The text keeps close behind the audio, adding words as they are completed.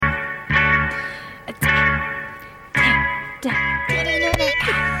Yeah.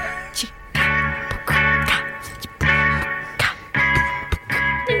 Ba-da-da-da.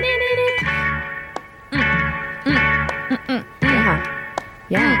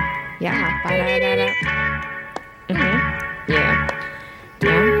 Yeah.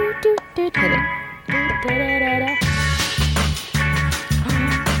 Hit it.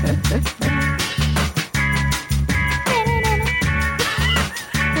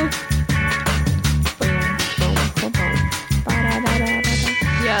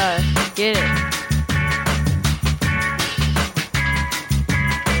 Yeah, get it.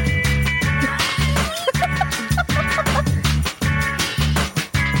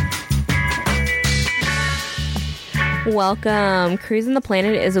 Welcome. Cruising the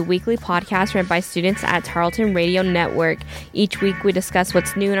Planet is a weekly podcast read by students at Tarleton Radio Network. Each week we discuss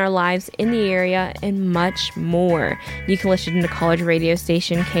what's new in our lives in the area and much more. You can listen to college radio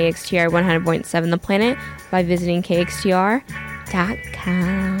station KXTR 100.7 The Planet by visiting KXTR.com.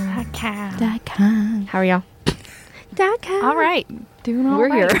 How are y'all? All right. Doing all We're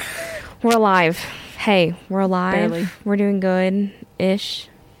right. here. We're alive. Hey, we're alive. Barely. We're doing good-ish.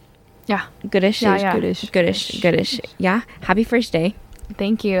 Yeah. Goodish. Yeah. Goodish. Yeah. Happy first day.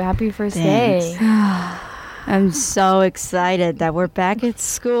 Thank you. Happy first Thanks. day. I'm so excited that we're back at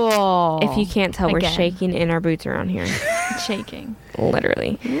school. If you can't tell, we're Again. shaking in our boots around here. Shaking.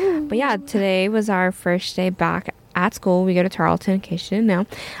 Literally. But yeah, today was our first day back at school. We go to Tarleton, in case you didn't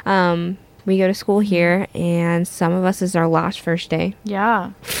know. We go to school here, and some of us is our last first day.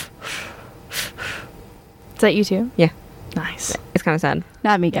 Yeah. Is that you too? Yeah. Nice. It's kind of sad.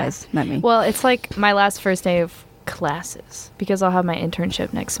 Not me, Yeah. guys. Not me. Well, it's like my last first day of classes because I'll have my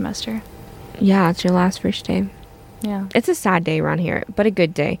internship next semester. Yeah, it's your last first day. Yeah. It's a sad day around here, but a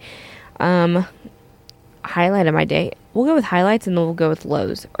good day. Highlight of my day. We'll go with highlights and then we'll go with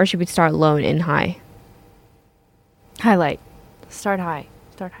lows. Or should we start low and end high? Highlight. Start high.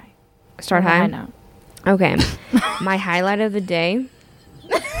 Start high. Start high? now. Okay. My highlight of the day.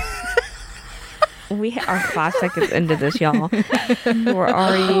 We are 5 seconds into this, y'all. We're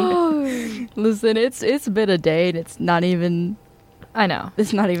already. Listen, it's been a day, and it's not even.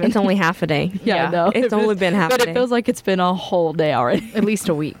 It's It's only half a day. Yeah. no. It's only been half But a it day. feels like it's been a whole day already. at least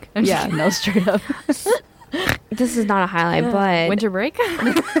a week. Yeah, no, straight up. This is not a highlight, but Winter break?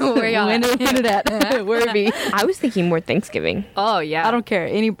 Where y'all When at? it at? Where it be? I was thinking more Thanksgiving. Oh, yeah. I don't care.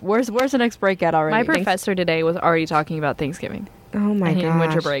 Where's the next break at already? My professor today was already talking about Thanksgiving. Oh my and gosh.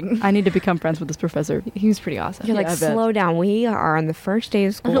 winter break. I need to become friends with this professor. He was pretty awesome. You're like, Yeah, I bet. slow down. We are on the first day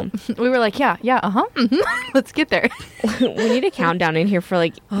of school. We were like, let's get there. We need a countdown in here for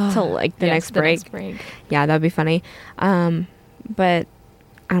like till like the next break. Yeah, that'd be funny. But I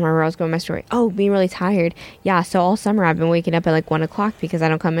don't remember where I was going with my story. Oh, being really tired. Yeah, so all summer I've been waking up at like 1 o'clock because I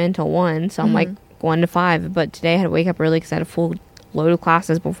don't come in until 1. So I'm like 1 to 5. But today I had to wake up early because I had a full load of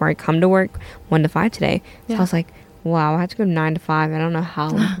classes before I come to work 1 to 5 today. So Yeah. I was like, wow, I have to go 9 to 5. I don't know how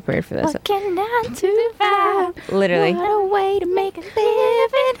I'm prepared for this. Working 9 to 5. Literally. What a way to make a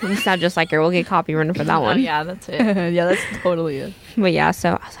living. We sound just like her. We'll get copywritten for that one. Oh, yeah, that's it. Yeah, that's totally it. But yeah,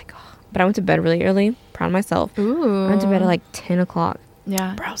 so I was like, oh. But I went to bed really early. Proud of myself. Ooh. I went to bed at like 10 o'clock.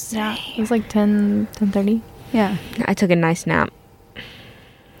 Yeah. Bro, Yeah. It was like 10:30 Yeah. I took a nice nap.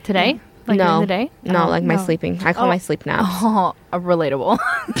 today. Like No. during the day. No, Oh, like my no. sleeping. I call my sleep naps. Oh, relatable.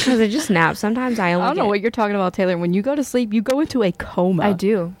 Because I just nap. Sometimes I only I don't know get- what you're talking about, Taylor. When you go to sleep, you go into a coma. I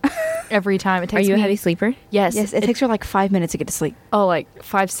do. Every time. It Are takes you a me, heavy sleeper? Yes. Yes, it takes her like 5 minutes to get to sleep. Oh, like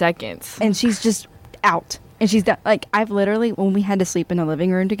 5 seconds. And she's just out. And she's done. Like, I've literally, when we had to sleep in the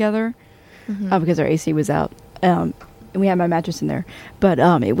living room together, because our AC was out, and we had my mattress in there. But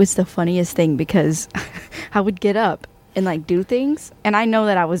it was the funniest thing because I would get up and like do things. And I know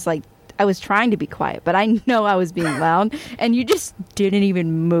that I was trying to be quiet, but I know I was being loud. And you just didn't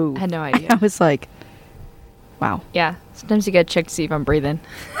even move. I had no I idea. was like, wow. Yeah. Sometimes you gotta check to see if I'm breathing.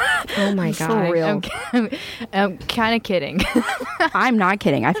 Oh my For god. real. I'm kind of kidding. I'm not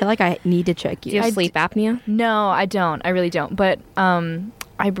kidding. I feel like I need to check Do you. you have sleep apnea? No, I don't. I really don't. But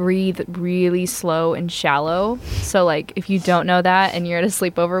I breathe really slow and shallow. So like, if you don't know that and you're at a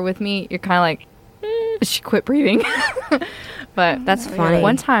sleepover with me, you're kind of like, quit breathing. But That's funny.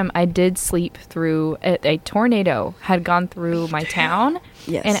 one time I did sleep through a tornado had gone through my town.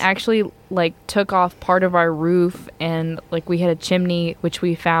 Yes. And actually like took off part of our roof, and like we had a chimney which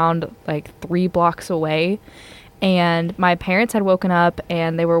we found like 3 blocks away. And my parents had woken up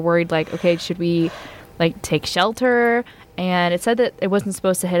and they were worried like, okay, should we like take shelter? And it said that it wasn't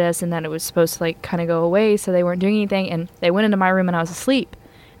supposed to hit us and that it was supposed to like kind of go away, so they weren't doing anything. And they went into my room and I was asleep.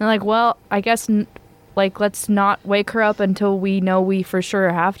 And they're like, well, I guess like, let's not wake her up until we know we for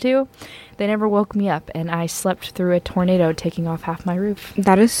sure have to. They never woke me up, and I slept through a tornado taking off half my roof.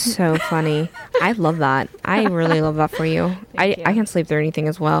 That is so funny. I love that. I really love that for you. I can sleep through anything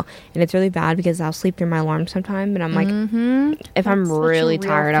as well. And it's really bad because I'll sleep through my alarm sometime, and I'm like, if I'm really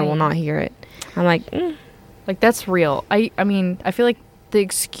tired, I will not hear it. I'm like, Like, that's real. I mean, I feel like the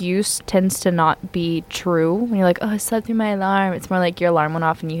excuse tends to not be true. When you're like, oh, I slept through my alarm. It's more like your alarm went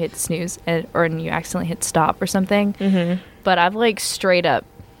off and you hit snooze, or you accidentally hit stop or something. Mm-hmm. But I've, like, straight up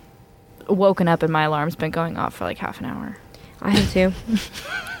woken up and my alarm's been going off for, like, half an hour. I have too.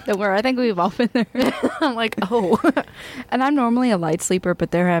 Don't worry, I think we've all been there. I'm like, oh. And I'm normally a light sleeper,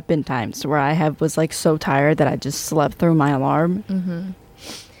 but there have been times where I was, like, so tired that I just slept through my alarm. Mm-hmm.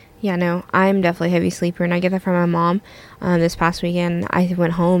 Yeah, no, I'm definitely a heavy sleeper, and I get that from my mom. This past weekend, I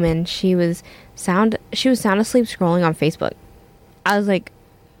went home, and she was sound asleep scrolling on Facebook. I was like,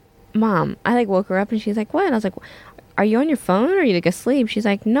 Mom, I, like, woke her up, and she's like, what? And I was like, are you on your phone, or are you, like, asleep? She's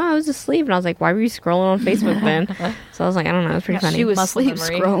like, no, I was asleep. And I was like, why were you scrolling on Facebook then? So I was like, I don't know, it was pretty funny. She was asleep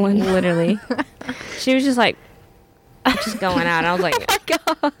scrolling. Literally. She was just, like, just going out, and I was like,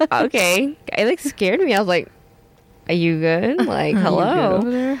 oh my God. Okay. It, like, scared me. I was like, are you good? Like, hello? You good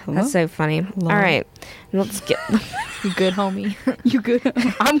over there? Hello? That's so funny. Hello. All right. Let's get... You good, homie? You good?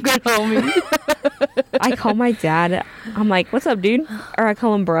 I'm good, homie. I call my dad. I'm like, what's up, dude? Or I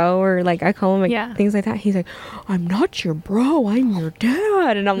call him bro. Or, like, I call him, like, things like that. He's like, I'm not your bro. I'm your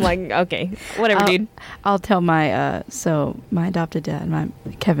dad. And I'm like, okay, whatever, dude. I'll tell my, my adopted dad, my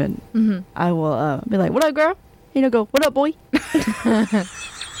Kevin, I will be like, what up, girl? You know, go, what up, boy?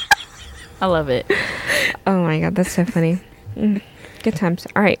 I love it. Oh my God, that's so funny. Good times.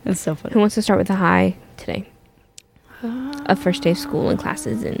 All right. That's so funny. Who wants to start with the high today? A first day of school and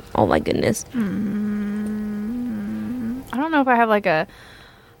classes and all my goodness. I don't know if I have like a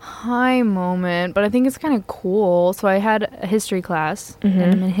high moment, but I think it's kind of cool. So I had a history class, and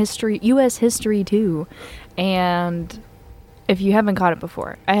I'm in U.S. history too. And if you haven't caught it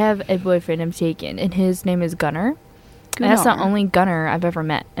before, I have a boyfriend I'm taking, and his name is Gunnar. And that's the only Gunnar I've ever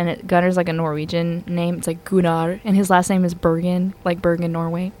met. And Gunnar's like a Norwegian name. It's like Gunnar. And his last name is Bergen, like Bergen,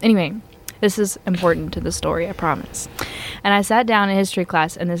 Norway. Anyway, this is important to the story, I promise. And I sat down in history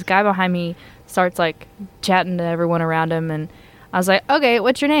class, and this guy behind me starts like chatting to everyone around him. And I was like, okay,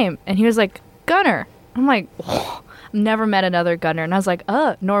 what's your name? And he was like, Gunnar. I'm like, oh, I've never met another Gunnar. And I was like,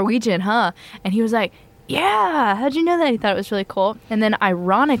 Norwegian, huh? And he was like, yeah, how'd you know that? He thought it was really cool. And then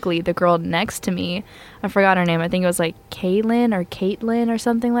ironically, the girl next to me, I forgot her name. I think it was like Caitlin or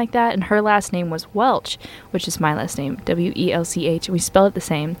something like that. And her last name was Welch, which is my last name, Welch. We spell it the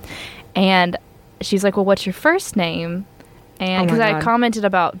same. And she's like, well, what's your first name? And because I commented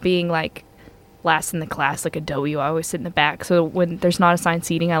about being like last in the class, like a W, I always sit in the back. So when there's not assigned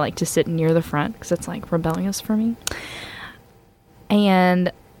seating, I like to sit near the front because it's like rebellious for me.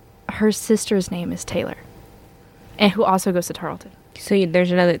 And her sister's name is Taylor, and who also goes to Tarleton. So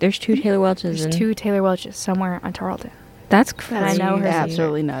there's two Taylor Welches. There's two Taylor Welches somewhere on Tarleton. That's crazy. And I know her.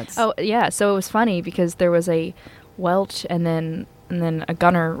 Absolutely nuts. Oh yeah, so it was funny because there was a Welch and then a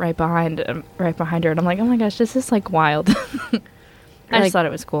Gunnar right behind her, and I'm like, oh my gosh, this is like wild. I just thought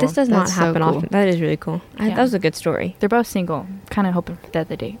it was cool. This does not happen often. That is really cool. Yeah. That was a good story. They're both single. Kind of hoping for that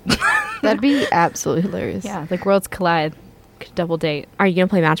the date. That'd be absolutely hilarious. Yeah, like worlds collide. Double date. Are you gonna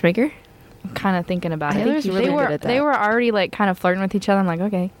play matchmaker? I'm kind of thinking about it. Really good at that. They were already like kind of flirting with each other. I'm like,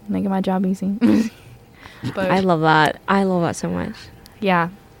 okay, making my job easy. But I love that. I love that so much. Yeah.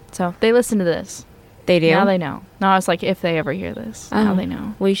 So they listen to this. They do. Now they know. No, I was like, if they ever hear this, now they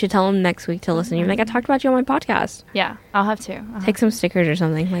know. Well, you should tell them next week to listen. You're like, I talked about you on my podcast. Yeah, I'll have to. Take some stickers or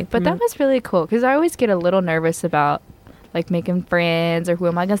something. But that was really cool because I always get a little nervous about like making friends or who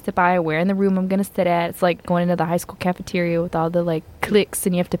am I going to sit by, where in the room I'm going to sit at. It's like going into the high school cafeteria with all the like cliques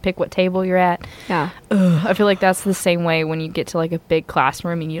and you have to pick what table you're at. Yeah. I feel like that's the same way when you get to like a big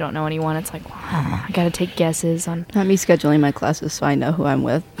classroom and you don't know anyone. It's like, I got to take guesses on. Not me scheduling my classes so I know who I'm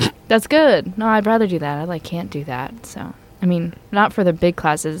with. That's good. No, I'd rather do that. I like can't do that. So, I mean, not for the big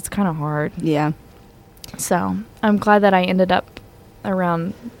classes. It's kind of hard. Yeah. So, I'm glad that I ended up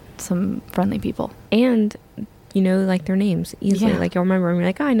around some friendly people. And you know, like their names easily. Yeah. Like you'll remember and you're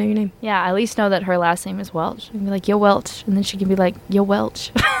like, oh, I know your name. Yeah, I at least know that her last name is Welch. I can be like, yo, Welch. And then she can be like, yo,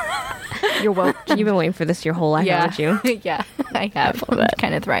 Welch. You're Welch. You've been waiting for this your whole life, haven't you? Yeah, I have. I'm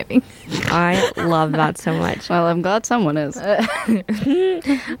kind of thriving. I love that so much. Well, I'm glad someone is. Okay,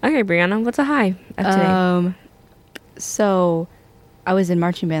 Brianna, what's a high of today? So I was in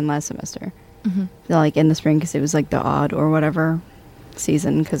marching band last semester. Like in the spring because it was like the odd or whatever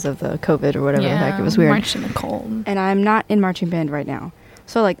season because of the COVID or whatever the heck. It was weird. Marched in the cold. And I'm not in marching band right now.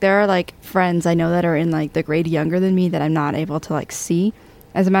 So, like, there are, like, friends I know that are in, like, the grade younger than me that I'm not able to, like, see.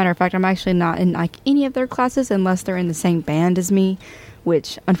 As a matter of fact, I'm actually not in, like, any of their classes unless they're in the same band as me,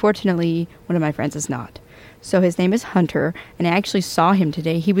 which, unfortunately, one of my friends is not. So his name is Hunter, and I actually saw him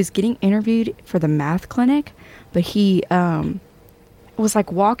today. He was getting interviewed for the math clinic, but he, was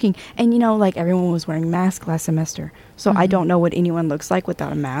like walking, and you know, like everyone was wearing masks last semester, so I don't know what anyone looks like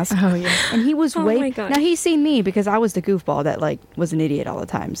without a mask. Oh yeah. And he was my God. now he's seen me because I was the goofball that like was an idiot all the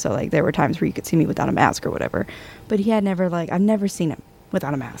time, so like there were times where you could see me without a mask or whatever, but he had never, like, I've never seen him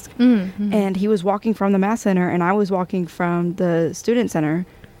without a mask. And he was walking from the math center, and I was walking from the student center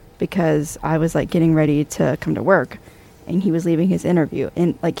because I was like getting ready to come to work, and he was leaving his interview,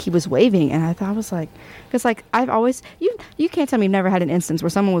 and like he was waving, and I thought, I was like, because like I've always, you can't tell me you've never had an instance where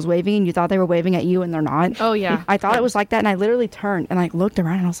someone was waving and you thought they were waving at you and they're not. Oh yeah. I thought it was like that, and I literally turned and like looked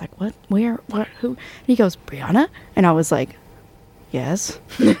around, and I was like, what, where, what, who? And he goes, Brianna, and I was like, yes.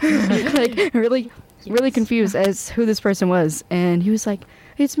 Like really confused as who this person was, and he was like,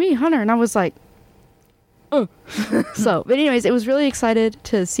 it's me, Hunter, and I was like, oh. So, but anyways, it was really excited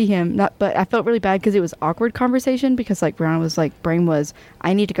to see him. But I felt really bad because it was awkward conversation, because like Brianna was like, brain was,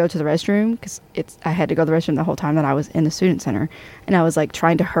 I need to go to the restroom, because I had to go to the restroom the whole time that I was in the student center, and I was like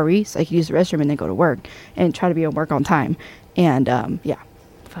trying to hurry so I could use the restroom and then go to work and try to be at work on time, and yeah.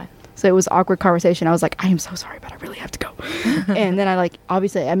 Fine. So it was awkward conversation. I was like, I am so sorry, but I really have to go. And then I like,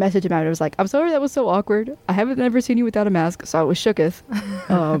 obviously I messaged him out. I was like, I'm sorry that was so awkward. I haven't ever seen you without a mask. So I was shooketh.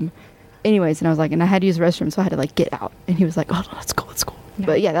 Anyways, and I was like, and I had to use the restroom, so I had to like get out. And he was like, oh, let's go. Yeah.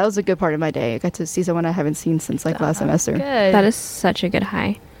 But yeah, that was a good part of my day. I got to see someone I haven't seen since like last semester. Good. That is such a good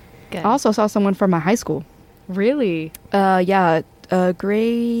high. Good. I also saw someone from my high school. Really? Yeah, a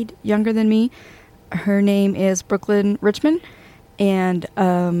grade younger than me. Her name is Brooklyn Richmond. And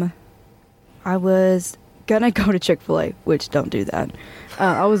I was gonna go to Chick-fil-A, which don't do that.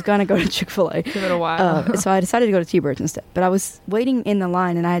 I was gonna go to Chick-fil-A. Give it a while. So I decided to go to T-Birds instead. But I was waiting in the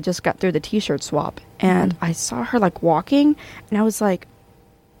line, and I had just got through the T-shirt swap, and I saw her like walking, and I was like,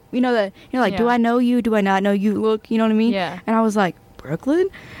 like, Yeah. do I know you? Do I not know you? Look, you know what I mean? Yeah. And I was like, Brooklyn?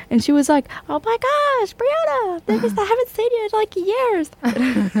 And she was like, oh my gosh, Brianna, I haven't seen you in like years.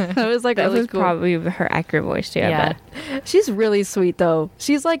 I was like, That really was cool. probably her accurate voice too. Yeah. I bet. She's really sweet though.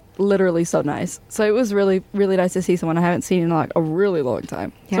 She's like literally so nice. So it was really, really nice to see someone I haven't seen in like a really long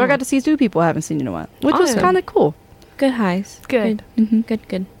time. So Yeah. I got to see two people I haven't seen in a while, which was Awesome. kind of cool. Good highs. Good.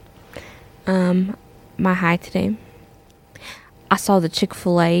 Good. My high today. I saw the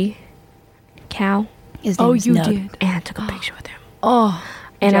Chick-fil-A cow, His Oh, name's you Nug. did. and I took a picture with him. Oh.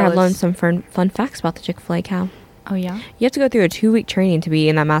 And I jealous. learned some fun facts about the Chick-fil-A cow. Oh yeah. You have to go through a 2-week training to be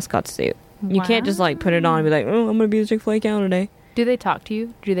in that mascot suit. You can't just like put it on and be like, oh, I'm gonna be the Chick-fil-A cow today. Do they talk to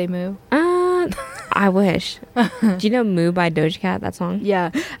you? Do they move? I wish. Do you know "Moo" by Doja Cat? That song. Yeah,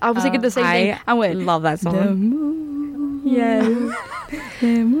 I was thinking the same thing. I went, love that the song. moo, yes,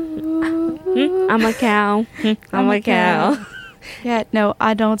 the moo. I'm a cow. I'm a cow. Yeah, no,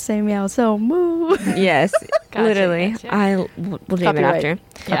 I don't say meow, so moo. Yes, Gotcha, literally. gotcha. We'll name it Copyright. after.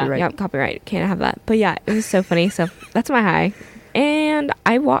 Yeah. Copyright. Yep, copyright. Can't have that. But yeah, it was so funny. So that's my high. And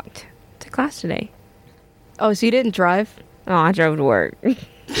I walked to class today. Oh, so you didn't drive? Oh, I drove to work.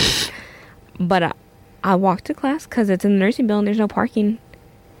 But I walked to class because it's in the nursing building. There's no parking.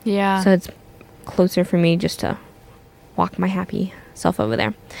 Yeah. So it's closer for me just to walk my happy self over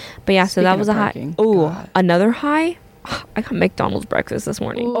there. But yeah, so Speaking that of was a high. parking, Oh, God. another high. I got McDonald's breakfast this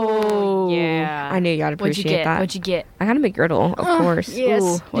morning. Oh, yeah. I knew y'all would What'd you appreciate get? that. What'd you get? I got a McGriddle, of course. Yes.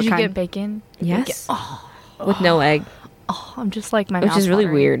 Ooh, what Did you kind? get bacon? Yes. Bacon. With no egg, Oh, I'm just like my which mouth's is really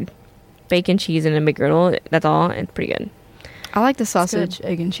watering. weird. Bacon, cheese, and a McGriddle. That's all. It's pretty good. I like the sausage,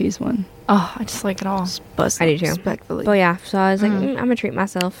 egg, and cheese one. Oh, I just like it all. Bust I do up too. respectfully. But yeah, so I was like, I'm gonna treat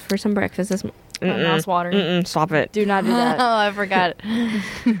myself for some breakfast this morning. My mouth's watering. Stop it. Do not do that. Oh, I forgot. I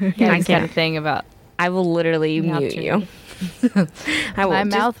I got a can't. thing about I will literally Mouth mute treating. you. I will. my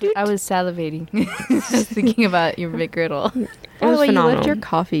Just- mouth. I was salivating, just thinking about your McGriddle. It By was the way, you phenomenal. left your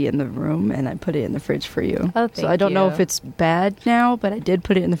coffee in the room, and I put it in the fridge for you. Oh, so I thank don't know you. if it's bad now, but I did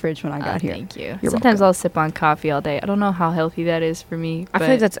put it in the fridge when I got here. Thank you. You're Sometimes welcome. I'll sip on coffee all day. I don't know how healthy that is for me. I feel but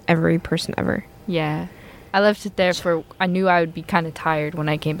like that's every person ever. yeah. I left it there for. I knew I would be kind of tired when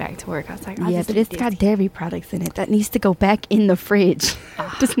I came back to work. I was like, I'll Yeah, just but eat it's this. got dairy products in it. That needs to go back in the fridge.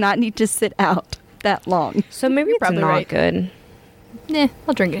 Does not need to sit out that long. So maybe You're it's probably not right. good. Nah,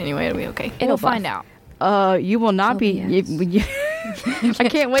 I'll drink it anyway. It'll be okay. It'll We'll buff. find out. You will not be. Yes. I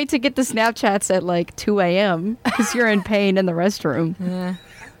can't wait to get the Snapchats at like 2 a.m. because you're in pain in the restroom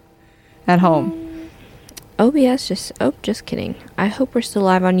at home. OBS just kidding. I hope we're still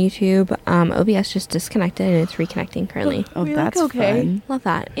live on YouTube. OBS just disconnected and it's reconnecting currently. Oh, that's okay. Fun. Love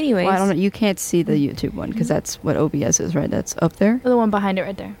that. Anyways. Well, I don't know. You can't see the YouTube one because that's what OBS is, right? That's up there. The one behind it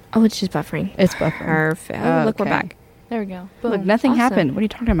right there. Oh, it's just buffering. It's buffering. Perfect. Oh, look, we're back. There we go. Boom. Look, nothing happened. What are you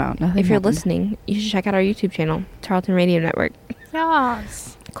talking about? Nothing If you're happened. listening, you should check out our YouTube channel, Tarleton Radio Network.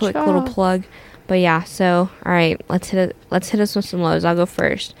 Yes. Quick little plug. But yeah, so all right, let's hit us with some lows. I'll go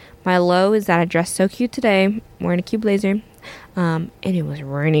first. My low is that I dressed so cute today. I'm wearing a cute blazer, and it was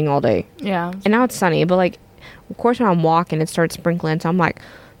raining all day. Yeah. And now it's sunny, but like, of course, when I'm walking, it starts sprinkling. So I'm like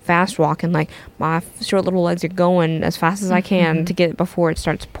fast walking, like my short little legs are going as fast as I can to get it before it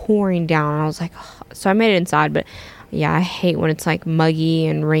starts pouring down. And I was like, oh. So I made it inside, but yeah, I hate when it's like muggy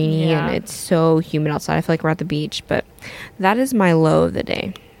and rainy and it's so humid outside. I feel like we're at the beach, but that is my low of the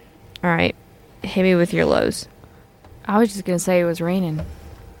day. All right. Hit me with your lows. I was just going to say it was raining.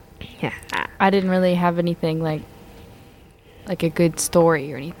 Yeah. I didn't really have anything like a good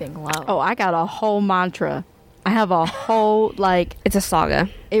story or anything low. Oh, I got a whole mantra. I have a whole, like... It's a saga.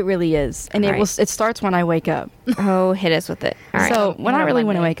 It really is. And it starts when I wake up. Oh, hit us with it. All right. So when I really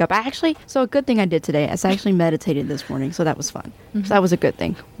want to wake up, so a good thing I did today is I actually meditated this morning. So that was fun. So that was a good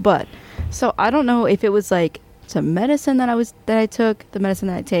thing. But, so I don't know if it was like some medicine that I took, the medicine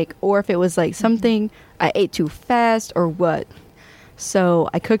that I take, or if it was like something I ate too fast or what. So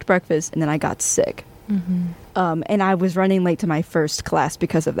I cooked breakfast and then I got sick. And I was running late to my first class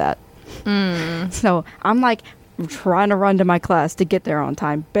because of that. So I'm like trying to run to my class to get there on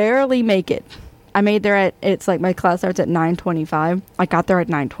time. Barely make it. I made there it's like my class starts at 9:25. I got there at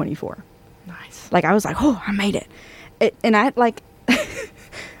 9:24. Nice. Like I was like, oh, I made it. And I like,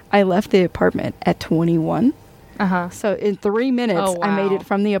 I left the apartment at 21. So in 3 minutes, I made it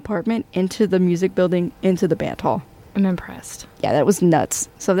from the apartment into the music building, into the band hall. I'm impressed. Yeah, that was nuts.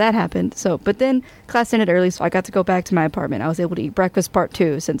 So that happened. But then class ended early, so I got to go back to my apartment. I was able to eat breakfast part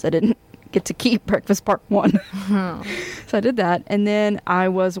 2 since I didn't get to keep breakfast part 1. So I did that. And then I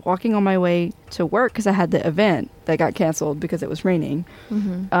was walking on my way to work because I had the event that got canceled because it was raining.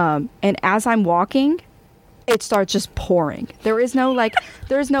 And as I'm walking, it starts just pouring. There is no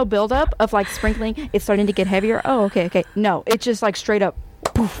buildup of like sprinkling. It's starting to get heavier. Oh, okay. No, it just like straight up.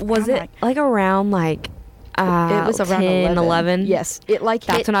 Poof. Was it like around like... it was around 10, 11. Yes.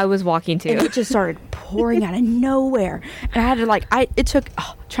 That's when I was walking too. And it just started pouring out of nowhere. And I had to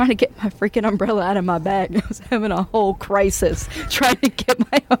trying to get my freaking umbrella out of my bag. I was having a whole crisis trying to get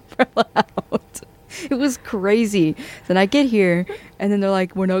my umbrella out. It was crazy. Then I get here and then they're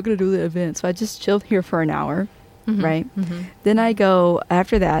like, we're not going to do the event. So I just chilled here for an hour. Right. Then I go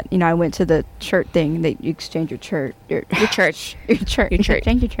after that. I went to the shirt thing. That you exchange your shirt, you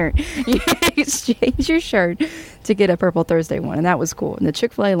exchange your shirt to get a Purple Thursday one, and that was cool. And the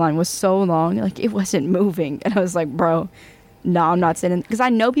Chick-fil-A line was so long, like it wasn't moving, and I was like, bro, no, I'm not sitting, because I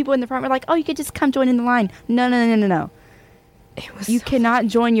know people in the front were like, oh, you could just come join in the line. No. You cannot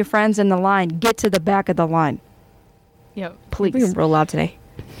join your friends in the line. Get to the back of the line. Yep. Please. We can roll out today.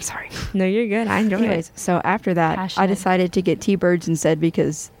 Sorry. No, you're good. I enjoyed it. So after that, Passionate. I decided to get T-Birds instead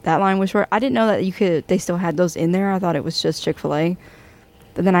because that line was short. I didn't know that they still had those in there. I thought it was just Chick-fil-A.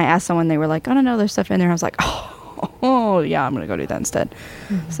 But then I asked someone, they were like, oh, no, there's stuff in there. I was like, oh yeah, I'm going to go do that instead.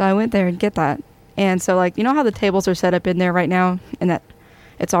 So I went there and get that. And so like, you know how the tables are set up in there right now and that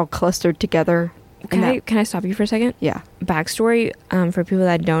it's all clustered together? Can I stop you for a second? Yeah. Backstory, for people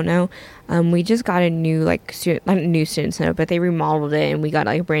that don't know, we just got a new, not a new student center, but they remodeled it and we got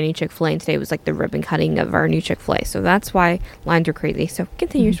like a brand new Chick-fil-A, and today was like the ribbon cutting of our new Chick-fil-A. So that's why lines are crazy. So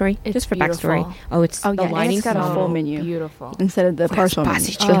continue your story, just for beautiful. Backstory. Oh, the lighting's got a full menu. Beautiful. Instead of the partial menu.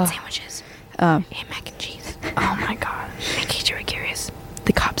 Spicy chicken sandwiches and mac and cheese. Oh my gosh. In case you were curious.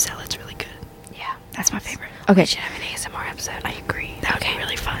 The Cobb salad's really good. Yeah. That's my favorite. Okay. We should have an ASMR episode. I agree. That would be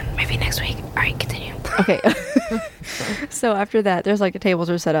really fun. Maybe next week. All right, continue. Okay. So after that, there's like the tables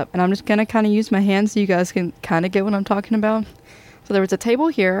are set up, and I'm just going to kind of use my hands so you guys can kind of get what I'm talking about. So there was a table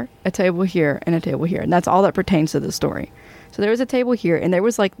here, and a table here, and that's all that pertains to the story. So there was a table here, and there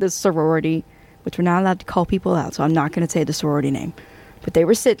was like this sorority, which we're not allowed to call people out, so I'm not going to say the sorority name. But they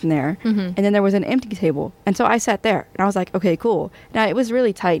were sitting there, and then there was an empty table. And so I sat there, and I was like, okay, cool. Now, it was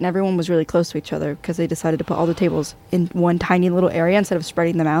really tight, and everyone was really close to each other because they decided to put all the tables in one tiny little area instead of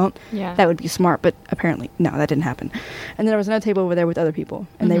spreading them out. Yeah. That would be smart, but apparently, no, that didn't happen. And then there was another table over there with other people,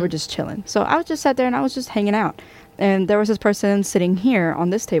 and they were just chilling. So I was just sat there, and I was just hanging out. And there was this person sitting here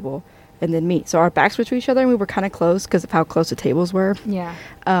on this table, and then me. So our backs were to each other, and we were kind of close because of how close the tables were. Yeah.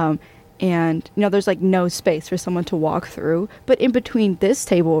 And, there's like no space for someone to walk through. But in between this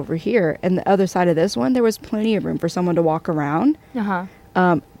table over here and the other side of this one, there was plenty of room for someone to walk around.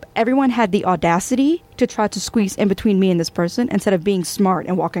 Everyone had the audacity to try to squeeze in between me and this person instead of being smart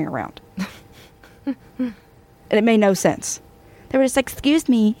and walking around. And it made no sense. They were just like, excuse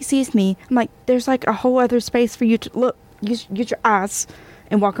me. I'm like, there's like a whole other space for you to look, use your eyes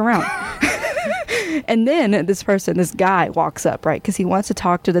and walk around. And then this guy walks up, right? Because he wants to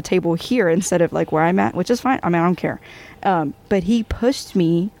talk to the table here instead of like where I'm at, which is fine. I mean, I don't care. But he pushed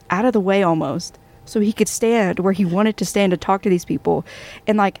me out of the way almost so he could stand where he wanted to stand to talk to these people.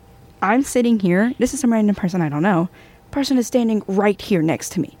 And like, I'm sitting here. This is some random person I don't know. Person is standing right here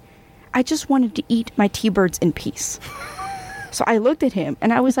next to me. I just wanted to eat my T-birds in peace. So I looked at him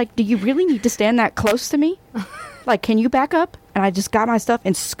and I was like, do you really need to stand that close to me? Like, can you back up? And I just got my stuff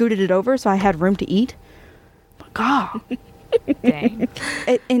and scooted it over so I had room to eat. But God. Dang.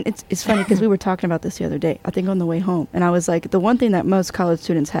 And it's funny because we were talking about this the other day, I think on the way home. And I was like, the one thing that most college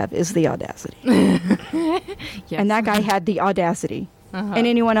students have is the audacity. Yes. And that guy had the audacity. Uh-huh. And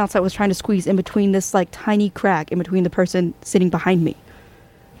anyone else that was trying to squeeze in between this like tiny crack in between the person sitting behind me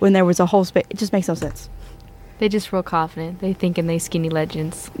when there was a whole space. It just makes no sense. They just real confident. They thinking they skinny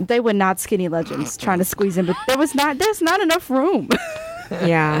legends. They were not skinny legends trying to squeeze in, but there's not enough room.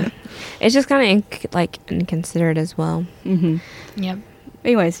 Yeah. It's just kind of inconsiderate as well. Mm-hmm. Yep.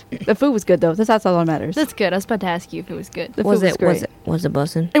 Anyways, the food was good though. That's all that matters. That's good. I was about to ask you if it was good. The food was great. Was it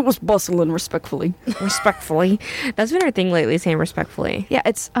bussin'? It was bustling respectfully. Respectfully. That's been our thing lately, saying respectfully. Yeah,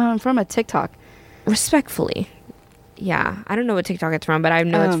 it's from a TikTok. Respectfully. Yeah. I don't know what TikTok it's from, but I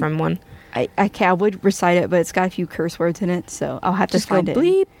know it's from one. I would recite it, but it's got a few curse words in it, so I'll have to find it.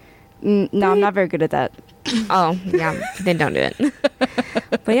 Bleep. No, bleep. I'm not very good at that. Oh, yeah. Then don't do it.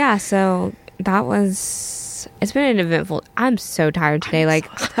 But yeah, so it's been an eventful. I'm so tired today.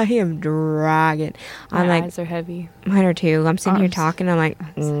 I am dragging. My eyes are heavy. Mine are too. I'm sitting here talking. I'm like,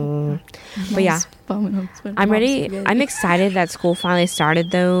 But yeah, I'm ready. I'm excited that school finally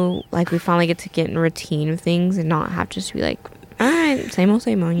started though. Like we finally get in routine of things and not have to just be like, all right, same old,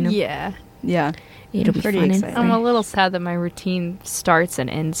 you know? Yeah. Yeah. It'll be pretty fun. exciting. I'm a little sad that my routine starts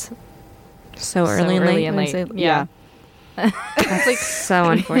and ends so early and late. Yeah. That's like so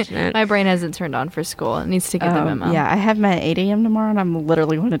unfortunate. My brain hasn't turned on for school. It needs to get the memo. Yeah, I have my 8 a.m. tomorrow, and I'm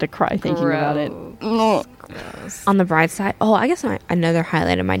literally wanting to cry thinking about it. Gross. On the bright side, I guess another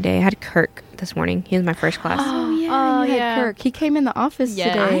highlight of my day. I had Kirk this morning. He was my first class. Oh yeah, Kirk. He came in the office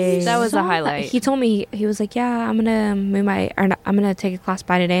today. That was a highlight. He told me he was like, "Yeah, I'm gonna take a class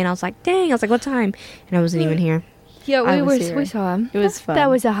by today," and I was like, "Dang!" I was like, "What time?" And I wasn't even here. Yeah, we saw him. It was fun. That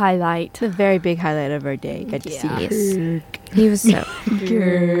was a highlight. The very big highlight of our day. Got to see Kirk. He was so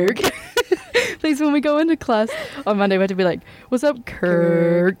Kirk. Please, when we go into class on Monday, we have to be like, "What's up,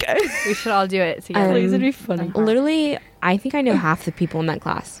 Kirk?" We should all do it together. Please, it'd be funny. Literally, I think I know half the people in that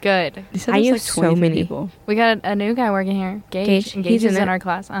class. Good. I knew so many people. We got a new guy working here. Gage. Gage is in our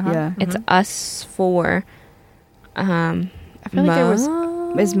class. Uh-huh. Yeah. It's us four. I feel like there was.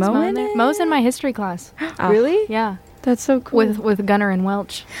 Is Mo in there? it? Mo's in my history class. Really? Yeah. That's so cool. With Gunnar and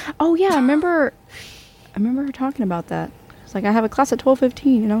Welch. Oh yeah, I remember her talking about that. It's like I have a class at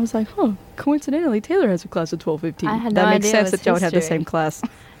 12:15, and I was like, oh, coincidentally, Taylor has a class at 12:15. I had that no makes idea sense that y'all would have the same class.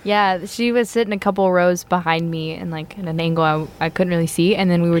 Yeah, she was sitting a couple rows behind me in in an angle I couldn't really see,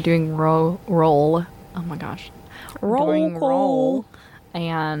 and then we were doing roll. Oh my gosh, roll,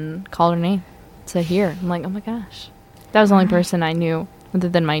 and called her name. Said here. I'm like, oh my gosh, that was the only person I knew other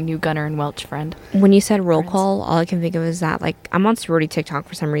than my new Gunnar and Welch friend. When you said roll call, all I can think of is that, I'm on sorority TikTok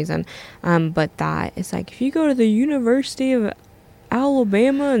for some reason, but that is if you go to the University of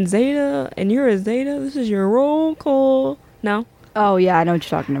Alabama and Zeta, and you're a Zeta, this is your roll call. No? Oh, yeah, I know what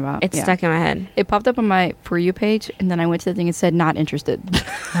you're talking about. It's stuck in my head. It popped up on my For You page, and then I went to the thing and said, not interested.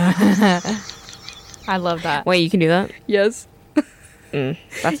 I love that. Wait, you can do that? Yes.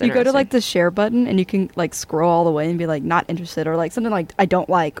 That's you go to the share button and you can scroll all the way and be not interested or something I don't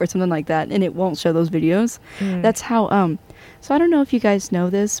like or something like that, and it won't show those videos. That's how so I don't know if you guys know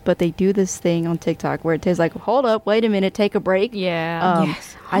this, but they do this thing on TikTok where it says hold up, wait a minute, take a break. Yeah.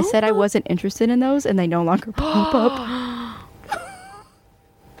 Yes. I said I wasn't interested in those and they no longer pop up.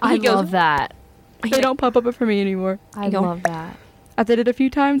 I love that. They don't pop up for me anymore. I love that. I did it a few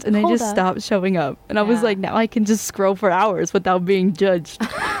times and they just stopped showing up. And I was like, now I can just scroll for hours without being judged.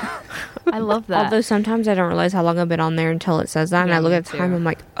 I love that. Although sometimes I don't realize how long I've been on there until it says that. And I look at the time, I'm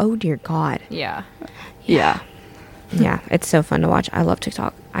like, oh dear God. Yeah. Yeah. Yeah. It's so fun to watch. I love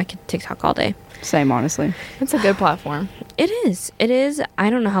TikTok. I could TikTok all day. Same, honestly. It's a good platform. It is. It is. I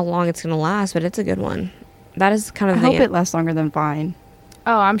don't know how long it's going to last, but it's a good one. That is kind of I hope it lasts longer than Vine.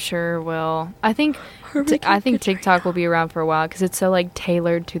 Oh, I'm sure it will. I think TikTok will be around for a while because it's so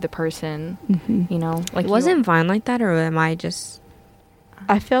tailored to the person. Mm-hmm. You know, wasn't Vine like that, or am I just?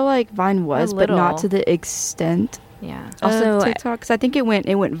 I feel like Vine was, but not to the extent. Yeah. Also TikTok, because I think it went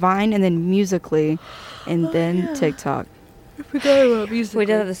Vine and then Musically, and then TikTok. I forgot about Musically. We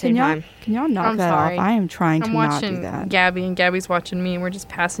did it at the same time. Can y'all knock that off? I am trying to not do that. Gabby, and Gabby's watching me, and we're just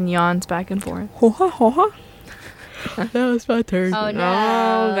passing yawns back and forth. Ho ha ho ha. That was my turn. Oh, no.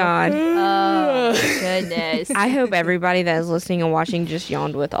 Oh, God. Oh, goodness. I hope everybody that is listening and watching just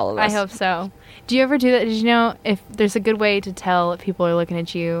yawned with all of us. I hope so. Do you ever do that? Did you know if there's a good way to tell if people are looking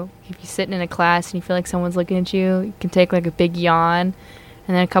at you? If you're sitting in a class and you feel like someone's looking at you, you can take like a big yawn,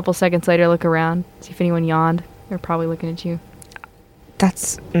 and then a couple seconds later look around, see if anyone yawned. They're probably looking at you.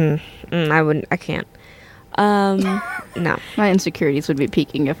 That's, I can't. No. My insecurities would be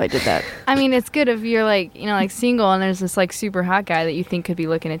peaking if I did that. I mean, it's good if you're like, like single and there's this like super hot guy that you think could be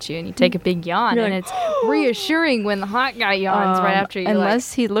looking at you and you take a big yawn and it's reassuring when the hot guy yawns right after you.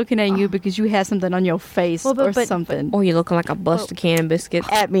 Unless he's looking at you because you have something on your face or something. Or you're looking like a busted can of biscuits.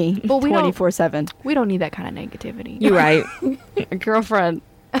 At me 24/7. We don't need that kind of negativity. You're right. Girlfriend.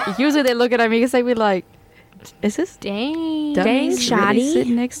 Usually they look at me because they be like, is this dang shoddy really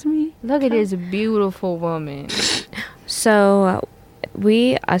sitting next to me? Look at this beautiful woman. So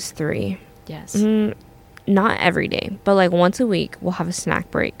us three, yes, not every day, but like once a week we'll have a snack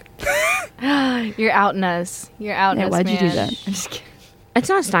break. You're outing us. Why'd you do that? I'm just kidding. It's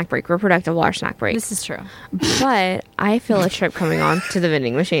not a snack break. We're productive while our snack break. This is true. But I feel a trip coming on to the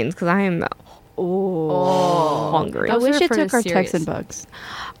vending machines because I am hungry. I wish it took our Texan bugs.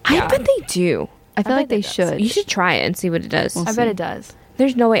 I bet they do. I feel like they should. You should try it and see what it does. I bet it does.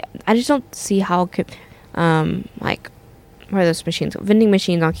 There's no way. I just don't see how it could, like, where are those machines? Vending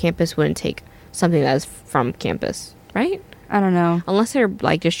machines on campus wouldn't take something that is from campus, right? I don't know. Unless they're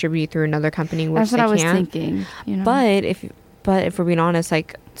like distributed through another company, which that's what I was thinking. But if we're being honest,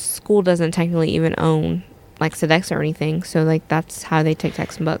 like, school doesn't technically even own like Sodexo or anything, so like that's how they take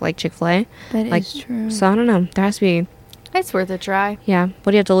Texan Buck, like Chick-fil-A. That like, is true. So I don't know. There has to be. It's worth a try. Yeah.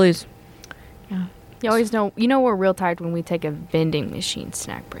 What do you have to lose? Yeah. You always know. We're real tired when we take a vending machine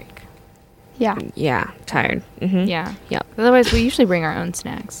snack break. Yeah. Yeah. Tired. Mm-hmm. Yeah. Yeah. Otherwise, we usually bring our own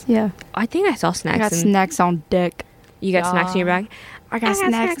snacks. Yeah. I think I saw snacks. I got snacks on deck. You got snacks in your bag? I got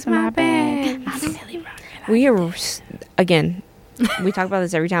snacks in my bag. We are, again, we talk about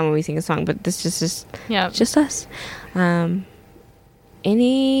this every time when we sing a song, but this is just us.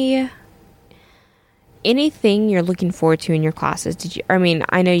 Anything you're looking forward to in your classes?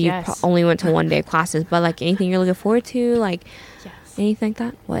 I know you only went to one day of classes, but like anything you're looking forward to, like anything like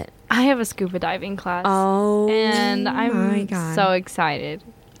that? What? I have a scuba diving class. Oh, and I'm so excited.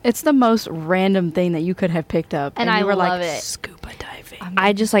 It's the most random thing that you could have picked up, and I love it. Scuba diving.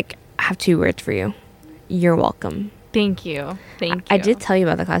 I just have two words for you. You're welcome. Thank you. I did tell you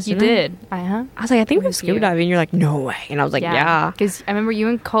about the class. You did. I was like, I think we're scuba diving. And you're like, no way. And I was like, yeah. Because I remember you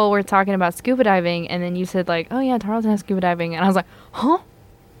and Cole were talking about scuba diving, and then you said like, oh yeah, Tarleton has scuba diving, and I was like, huh?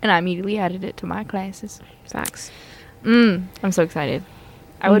 And I immediately added it to my classes. Facts. I'm so excited.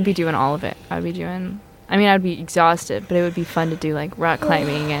 I would be doing all of it. I'd be exhausted, but it would be fun to do like rock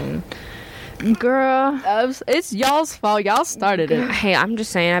climbing and. Girl, it's y'all's fault. Y'all started it. Hey, I'm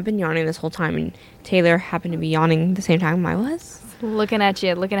just saying, I've been yawning this whole time, and Taylor happened to be yawning the same time I was. Looking at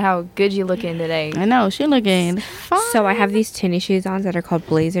you, looking at how good you looking today. I know, she looking fine. So I have these tennis shoes on that are called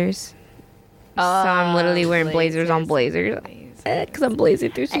blazers. So I'm literally wearing blazers on blazers. Because I'm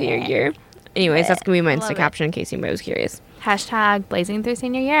blazing through senior year. Anyways, that's going to be my Insta caption in case anybody was curious. Hashtag blazing through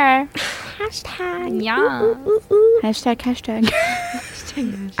senior year. Hashtag. Yeah. Hashtag.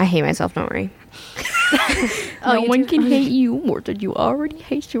 I hate myself, don't worry. No one can hate you more than you already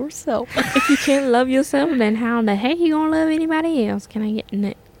hate yourself. If you can't love yourself, then how the heck you gonna love anybody else? Can I get in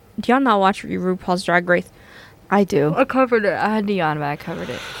it? Do y'all not watch RuPaul's Drag Race? I do. I covered it. I had Dion, but I covered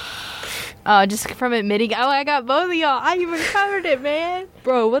it. Just from admitting, I got both of y'all. I even covered it, man.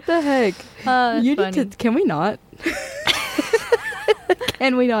 Bro, what the heck? You funny. Need to. Can we not?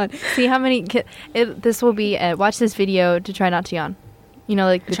 Can we not? See how many. This will be. Watch this video to try not to yawn.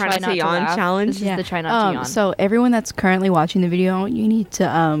 Like the try not to yawn challenge. This is the try not to yawn. So everyone that's currently watching the video, you need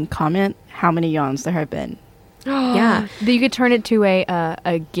to comment how many yawns there have been. Yeah, you could turn it to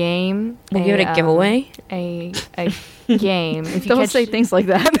a game. We'll give it a giveaway. A game. If you don't say things like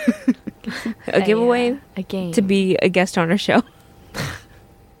that. A giveaway. A game to be a guest on our show.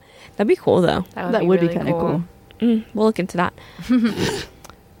 That'd be cool, though. That would be kind of cool. We'll look into that.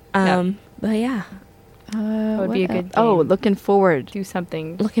 But yeah. That would be a good game. Oh, looking forward. Do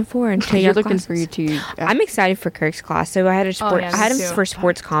something. Looking forward to your looking for you to. I'm excited for Kirk's class. So I had I had him for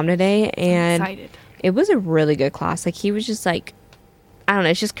sports comm today, and it was a really good class. Like, he was just like, I don't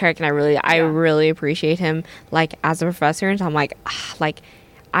know. It's just Kirk, and I really appreciate him, like, as a professor. And so I'm like, like,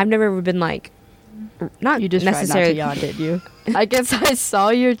 I've never ever been like, not you just necessarily tried not to yawn, did you? I guess I saw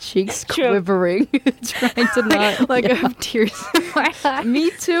your cheeks quivering, trying to not like have tears in my eyes. Me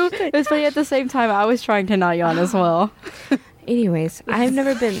too. It was funny at the same time. I was trying to not yawn as well. Anyways, I've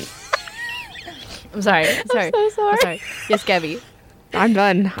never been. I'm sorry. I'm so sorry. I'm sorry. Yes, Gabby. I'm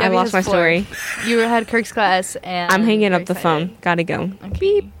done. Gabby, I lost my story. You had Kirk's class, and I'm hanging up the phone. Gotta go. Okay.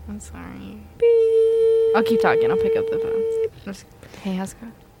 Beep. I'm sorry. Beep. I'll keep talking. I'll pick up the phone. Hey, how's it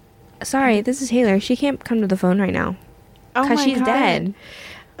going? Sorry, this is Taylor. She can't come to the phone right now because she's dead.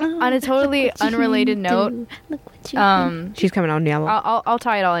 On a totally unrelated note, she's coming on Diablo. I'll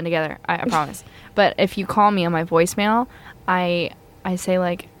tie it all in together. I promise. But if you call me on my voicemail, I say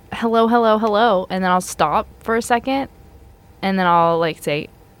like hello, hello, hello, and then I'll stop for a second, and then I'll like say,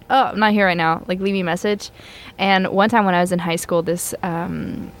 oh, I'm not here right now. Like leave me a message. And one time when I was in high school, this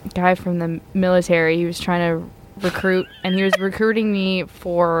guy from the military, he was trying to recruit, and he was recruiting me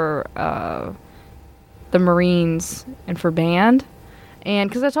for the Marines and for band. And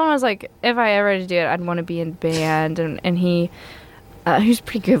because I told him, I was like, if I ever had to do it, I'd want to be in band. And he was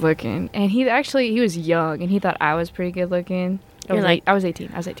pretty good looking, and he was young, and he thought I was pretty good looking. I was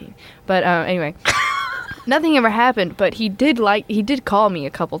 18. But anyway, nothing ever happened. But he did call me a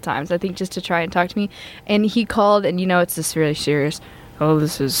couple times, I think, just to try and talk to me. And he called, and it's this really serious. Oh,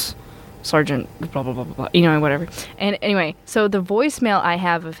 this is Sergeant blah blah blah blah blah, whatever. And anyway, so the voicemail I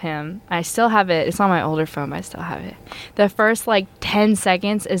have of him, I still have it. It's on my older phone, but I still have it. The first 10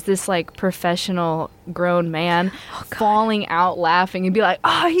 seconds is this professional grown man falling out laughing and be like,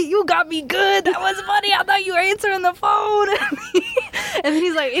 "Oh, you got me good. That was funny. I thought you were answering the phone." And then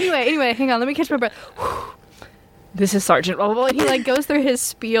he's like, "Anyway, hang on, let me catch my breath. This is Sergeant blah blah blah." And he goes through his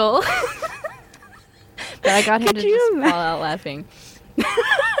spiel. But I got him to just fall out laughing.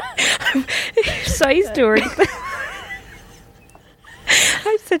 Side story. I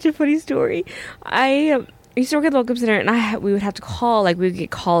have such a funny story. I used to work at the Welcome Center, and we would have to call, we would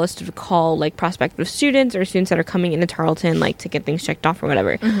get call lists to call prospective students or students that are coming into Tarleton to get things checked off or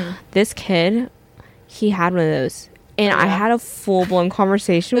whatever. Mm-hmm. This kid, he had one of those, and I had a full-blown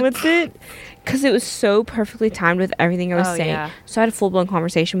conversation with it because it was so perfectly timed with everything I was saying. Yeah. So I had a full-blown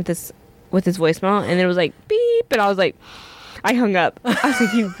conversation with his voicemail, and then it was beep, and I was like, I hung up. I was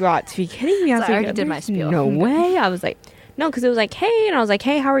like, "You got to be kidding me!" I was I already did my spiel. No way. I was like, "No," because it was "Hey," and I was like,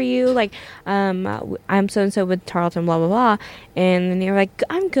 "Hey, how are you?" I'm so and so with Tarleton, blah blah blah. And then they were like,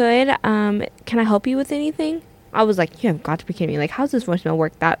 "I'm good. Can I help you with anything?" I was like, "You have got to be kidding me! How's this voicemail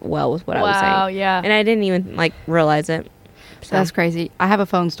work that well with what I was saying?" Wow, yeah. And I didn't even realize it. So. That's crazy. I have a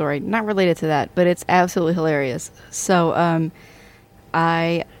phone story, not related to that, but it's absolutely hilarious. So,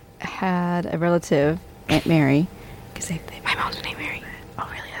 I had a relative, Aunt Mary. My mom's name Mary. Oh,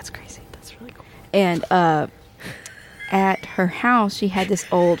 really? That's crazy. That's really cool. And at her house, she had this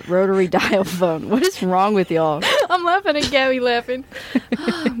old rotary dial phone. What is wrong with y'all? I'm laughing at Gabby laughing.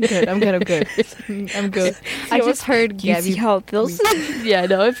 I'm good. I just heard Gabby. You see how it feels? Yeah,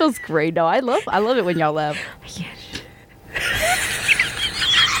 no, it feels great. No, I love it when y'all laugh. Yes.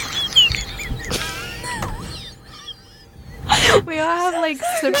 We all have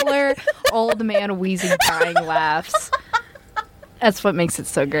similar old man wheezing dying laughs. That's what makes it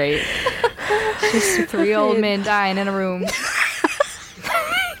so great. Just 3 old men dying in a room.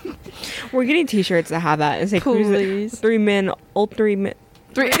 We're getting t-shirts that have that. It's please. 3 men.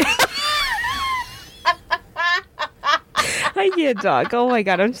 I can't talk. Oh my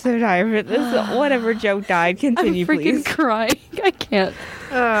god, I'm so tired of it. Whatever joke died. Continue, I'm freaking please. Crying. I can't.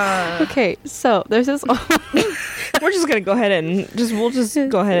 Okay, so there's this. We're just gonna go ahead and we'll just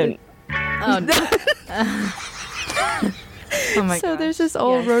go ahead and. Oh no. Oh my god. So there's this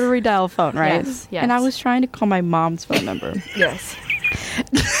old rotary dial phone, right? Yes. And I was trying to call my mom's phone number. Yes.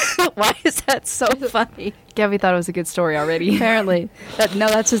 Why is that so funny? Gabby thought it was a good story already. Apparently. That's a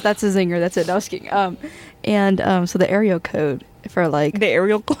zinger. That's it. No, I was kidding. So the area code for the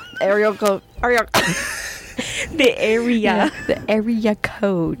aerial code. The area. Yeah, the area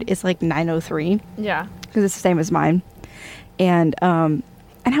code is 903. Yeah. Because it's the same as mine. And I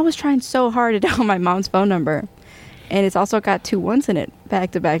was trying so hard to dial my mom's phone number. And it's also got 2 ones in it,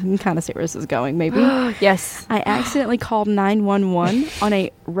 back to back. You can kind of see where this is going, maybe. Yes. I accidentally called 911 on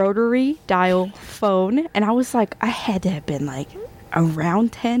a rotary dial phone. And I was I had to have been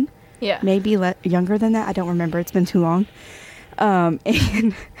around 10. Yeah. Maybe younger than that. I don't remember. It's been too long. And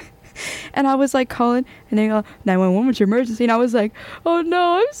I was calling, and they go, 911, what's your emergency? And I was like, oh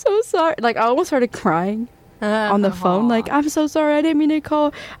no, I'm so sorry. I almost started crying on the phone. I'm so sorry. I didn't mean to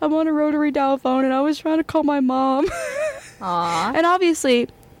call. I'm on a rotary dial phone, and I was trying to call my mom. Aww. And obviously,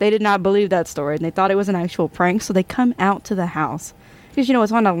 they did not believe that story, and they thought it was an actual prank, so they come out to the house. Because,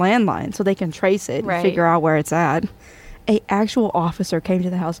 it's on a landline, so they can trace it and figure out where it's at. A actual officer came to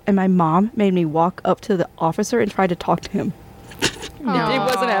the house, and my mom made me walk up to the officer and try to talk to him. No. It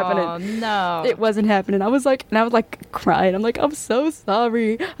wasn't happening. No. It wasn't happening. I was like crying. I'm like, I'm so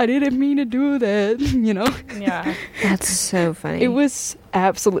sorry. I didn't mean to do that, Yeah. That's so funny. It was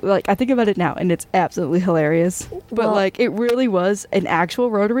absolutely, I think about it now, and it's absolutely hilarious. But, it really was an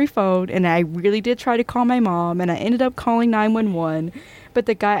actual rotary phone, and I really did try to call my mom, and I ended up calling 911. But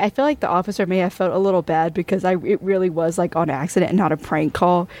the guy, I feel like the officer may have felt a little bad because it really was, on accident and not a prank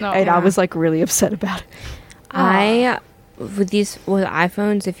call. No, and I was, really upset about it. With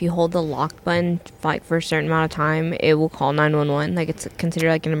iPhones, if you hold the lock button for a certain amount of time, it will call 911. It's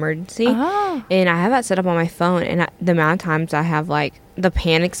considered an emergency. Oh. And I have that set up on my phone, and the amount of times I have the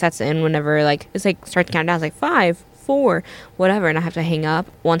panic sets in whenever it's starts counting down. It's 5, 4, whatever, and I have to hang up.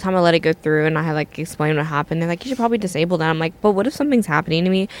 One time I let it go through, and I had explained what happened. They're like, you should probably disable that. I'm like, but what if something's happening to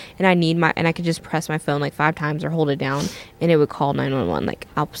me and I could just press my phone 5 times or hold it down, and it would call 911.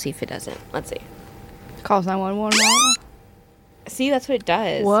 I'll see if it doesn't. Let's see. Calls 911. See, that's what it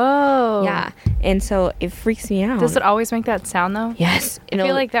does. Whoa. Yeah. And so it freaks me out. Does it always make that sound, though? Yes. I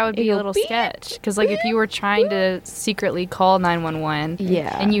feel like that would be a little sketch. Because, if you were trying to secretly call 911,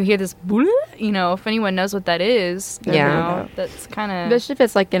 yeah, and you hear this, if anyone knows what that is, that's kind of... Especially if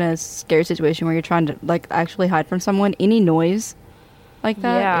it's, in a scary situation where you're trying to, actually hide from someone, any noise like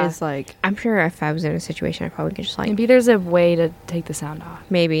that is, I'm sure if I was in a situation, I probably could just, Maybe there's a way to take the sound off.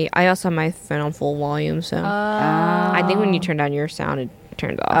 Maybe. I also have my phone on full volume, so... I think when you turn down your sound, it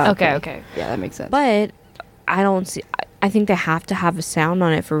turns off. Okay. Yeah, that makes sense. But I don't see... I think they have to have a sound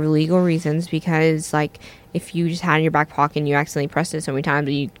on it for legal reasons because, if you just had it in your back pocket and you accidentally pressed it so many times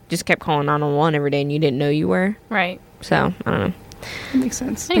and you just kept calling 911 every day and you didn't know you were. Right. So, I don't know. That makes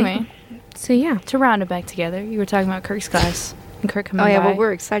sense. Anyway. So, yeah. To round it back together, you were talking about Kirk's class. And Kirk coming by. What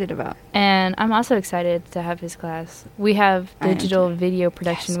we're excited about. And I'm also excited to have his class. We have digital video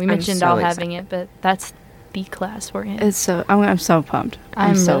production. We mentioned all having it, but that's the class we're in. It's so I'm so pumped.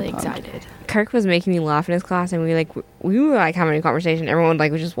 I'm so really pumped. excited. Kirk was making me laugh in his class, and we were having a conversation. Everyone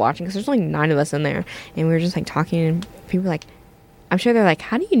was just watching because there's only 9 of us in there, and we were just talking, and people were I'm sure they're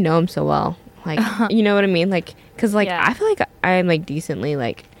how do you know him so well? You know what I mean? Because I feel I'm decently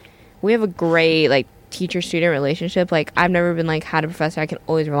we have a great teacher-student relationship. I've never been had a professor I can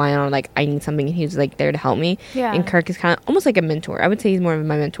always rely on. I need something and he's there to help me. Yeah. And Kirk is kind of almost like a mentor. I would say he's more of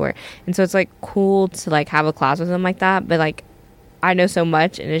my mentor. And so it's cool to have a class with him like that. But I know so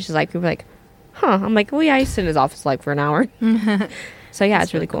much, and it's just people are huh. I'm well, yeah, I sit in his office for an hour. So yeah,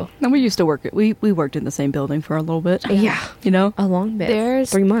 it's really cool. And we used to work. We worked in the same building for a little bit. Yeah, a long bit.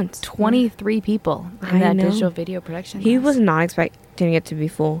 There's 3 months. 23 people in that digital video production. He was not expecting it to be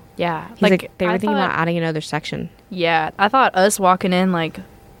full. Yeah, they were thinking about adding another section. Yeah, I thought us walking in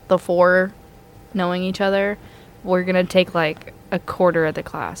the 4, knowing each other, we're gonna take a quarter of the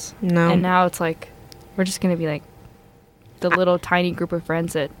class. No, and now it's we're just gonna be the little tiny group of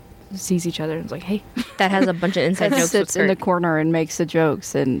friends that sees each other and is hey, that has a bunch of inside jokes. Sits in the corner and makes the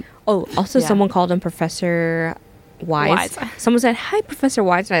jokes. And someone called him Professor Wise. Someone said, "Hi, Professor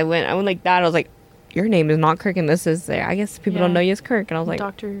Wise," and I went like that. I was your name is not Kirk, and this is there. I guess people don't know you as Kirk. And I was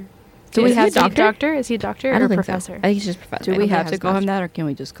Doctor. Do we have a doctor? Is he a doctor? I don't or think professor? So. I think he's just professor. Do we have to call him that, or can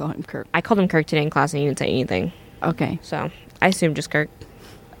we just call him Kirk? I called him Kirk today in class, and he didn't say anything. Okay, so I assume just Kirk.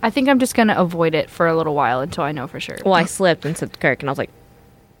 I think I'm just gonna avoid it for a little while until I know for sure. Well, I slipped and said Kirk, and I was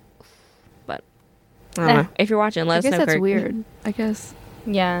but I don't know. If you're watching, let us know. That's Kirk. weird. I guess.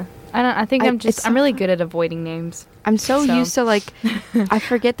 Yeah, I think I'm really good at avoiding names. I'm so used to I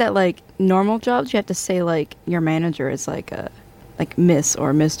forget that normal jobs you have to say your manager is a Miss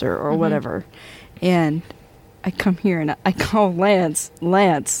or Mr. or whatever, and I come here and I call Lance.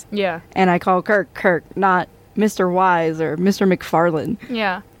 Yeah, and I call Kirk, not Mr. Wise or Mr. McFarland.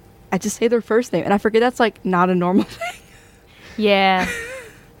 Yeah, I just say their first name, and I forget that's not a normal thing. Yeah,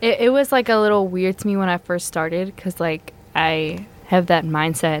 it was a little weird to me when I first started because I have that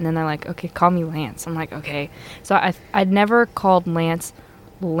mindset, and then they're okay, call me Lance. I'm okay. So I'd never called Lance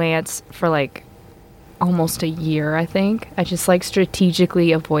for almost a year. I think I just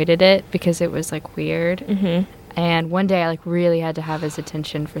strategically avoided it because it was weird. Mm-hmm. And one day I really had to have his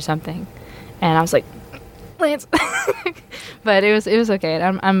attention for something, and I was Lance. But it was okay.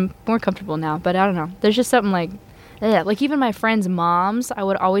 I'm more comfortable now. But I don't know. There's just something even my friends' moms, I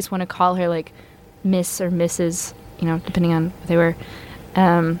would always want to call her Miss or Mrs. Depending on what they were.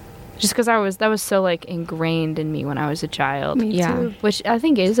 just because that was so like ingrained in me when I was a child. Me too. Which I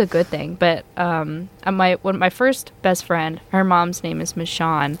think is a good thing. But my first best friend, her mom's name is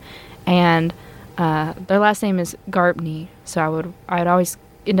Michonne, and their last name is Garpney. So I'd always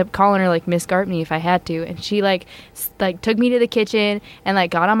end up calling her like Miss Garpney if I had to. And she like took me to the kitchen and like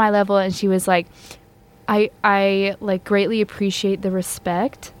got on my level, and she was like, I like greatly appreciate the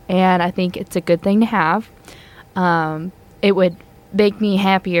respect, and I think it's a good thing to have. It would make me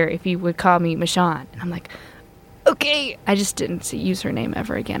happier if you would call me Michonne. And I'm like, okay. I just didn't use her name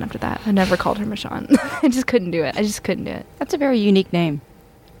ever again after that. I never called her Michonne. I just couldn't do it. That's a very unique name.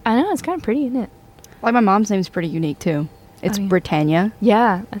 I know, it's kind of pretty, isn't it? Like, my mom's name's pretty unique, too. It's Britannia.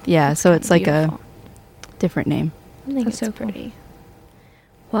 Yeah. Yeah, so it's like beautiful. A different name. I think it's so pretty.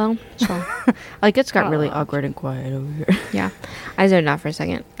 Well, like, it's got really awkward and quiet over here. Yeah. I zoned out for a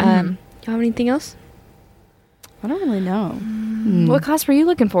second. You have anything else? I don't really know. What class were you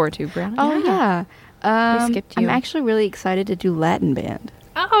looking forward to, Brianna? Oh, yeah. We skipped you. I'm actually really excited to do Latin band.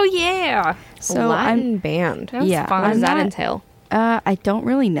 Oh, yeah. So Latin band. That's fun. What does that entail? I don't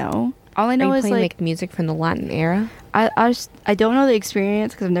really know. All I know is like music from the Latin era. I don't know the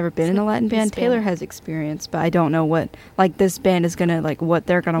experience because I've never been in a Latin band. Taylor has experience, but I don't know what like this band is gonna like what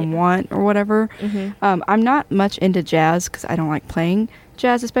they're gonna want or whatever. I'm not much into jazz because I don't like playing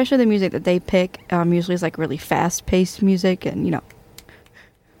jazz, especially the music that they pick. Usually is like really fast paced music, and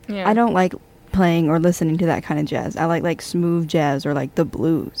I don't like playing or listening to that kind of jazz. I like smooth jazz or like the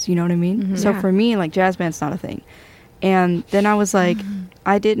blues. You know what I mean? So for me, like jazz band's not a thing. And then I was like,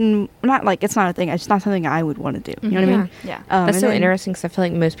 it's not a thing. It's not something I would want to do. You know what I mean? Yeah. That's so interesting because I feel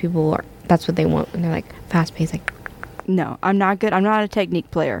like most people that's what they want when they're like fast paced. Like, no, I'm not good. I'm not a technique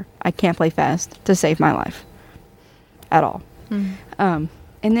player. I can't play fast to save my life at all. And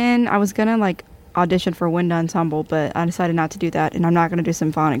then I was going to like audition for wind ensemble, but I decided not to do that. And I'm not going to do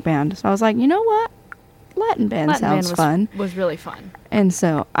symphonic band. So I was like, you know what? Latin band sounds fun. Was really fun. And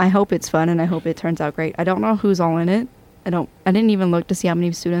so I hope it's fun and I hope it turns out great. I don't know who's all in it. I didn't even look to see how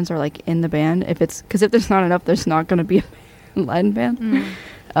many students are like in the band. Because if there's not enough, there's not going to be a Latin band.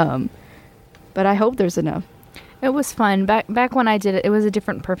 But I hope there's enough. It was fun. Back when I did it, it was a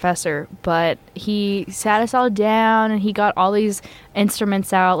different professor, but he sat us all down and he got all these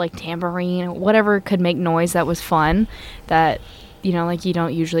instruments out, like tambourine, whatever could make noise that was fun, that, like you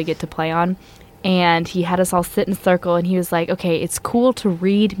don't usually get to play on. And he had us all sit in a circle, and he was like, okay, it's cool to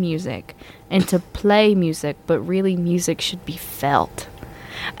read music and to play music, but really music should be felt.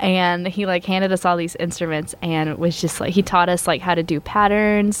 And he like handed us all these instruments, and it was just like he taught us like how to do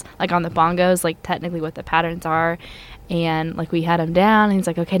patterns, like on the bongos, like technically what the patterns are. And like we had them down, and he's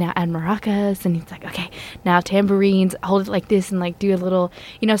like, okay, now add maracas, and he's like, okay, now tambourines, hold it like this and like do a little,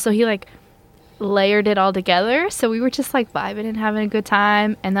 so he like layered it all together. So we were just like vibing and having a good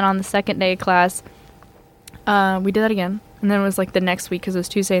time. And then on the second day of class, we did that again. And then it was like the next week, because it was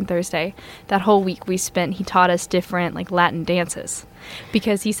Tuesday and Thursday. That whole week he taught us different like Latin dances,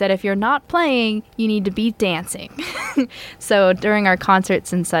 because he said if you're not playing, you need to be dancing. So during our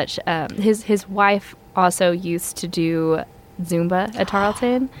concerts and such, his wife also used to do Zumba at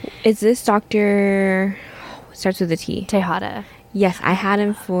Tarleton. Is this Dr. starts with a T? Tejada. Yes, I had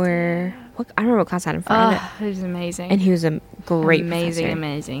him for. I remember what class I had him for. He was amazing. And he was a great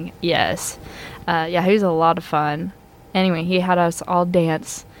amazing. Yes. Yeah, he was a lot of fun. Anyway, he had us all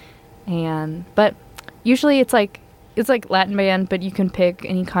dance, but usually it's like Latin band, but you can pick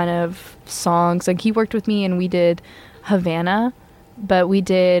any kind of songs. Like he worked with me and we did Havana, but we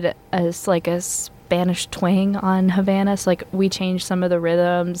did a Spanish twang on Havana. So like we changed some of the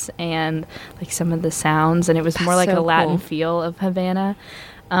rhythms and like some of the sounds, and it was more like a Latin feel of Havana.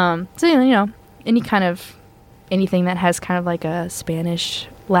 So anything that has kind of like a Spanish,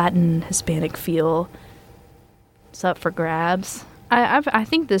 Latin, Hispanic feel, it's up for grabs. I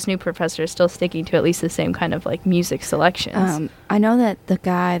think this new professor is still sticking to at least the same kind of like music selections. I know that the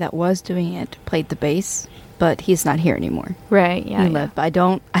guy that was doing it played the bass, but he's not here anymore. Right, yeah. He left. But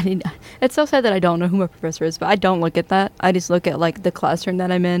it's so sad that I don't know who my professor is, but I don't look at that. I just look at like the classroom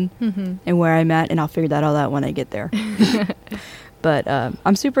that I'm in and where I'm at, and I'll figure that all out when I get there. But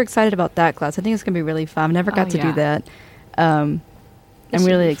I'm super excited about that class. I think it's going to be really fun. I've never got to do that. I'm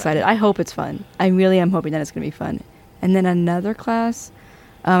really excited. I hope it's fun. I really am hoping that it's going to be fun. And then another class,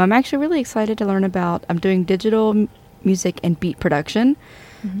 I'm actually really excited to learn about. I'm doing digital music and beat production.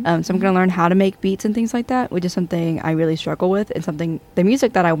 So I'm going to learn how to make beats and things like that, which is something I really struggle with, and the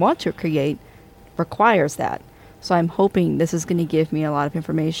music that I want to create requires that. So I'm hoping this is going to give me a lot of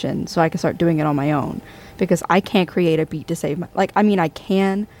information so I can start doing it on my own, because I can't create a beat to save my... I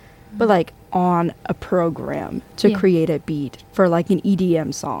can, but like on a program to create a beat for like an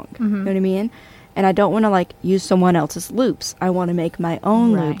EDM song. You know what I mean? And I don't want to like use someone else's loops. I want to make my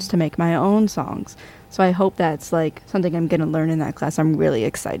own loops to make my own songs. So I hope that's like something I'm going to learn in that class. I'm really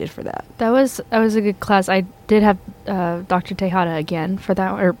excited for that. That was a good class. I did have Dr. Tejada again for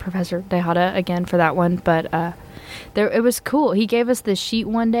that, or Professor Tejada again for that one, but it was cool. He gave us the sheet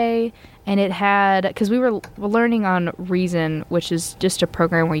one day, and it had, because we were learning on Reason, which is just a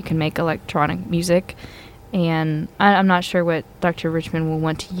program where you can make electronic music, and I'm not sure what Dr. Richmond will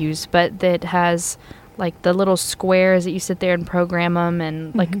want to use, but it has like the little squares that you sit there and program them,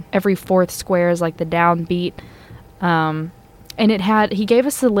 and like every fourth square is like the downbeat. And he gave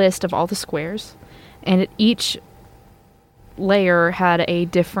us a list of all the squares, and each layer had a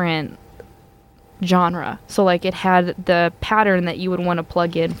different genre. So like it had the pattern that you would want to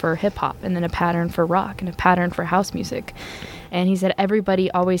plug in for hip hop, and then a pattern for rock, and a pattern for house music. And he said everybody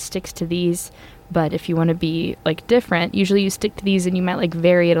always sticks to these, but if you want to be like different, usually you stick to these and you might like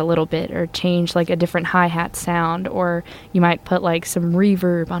vary it a little bit or change like a different hi-hat sound, or you might put like some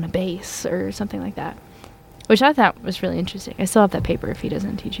reverb on a bass or something like that, which I thought was really interesting. I still have that paper if he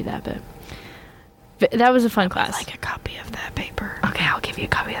doesn't teach you that, but that was a fun class. I'd like a copy of that paper. Okay, I'll give you a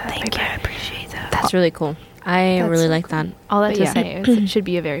copy of that paper. Thank you, I appreciate that. That's really cool. I really like that. All that to say is it should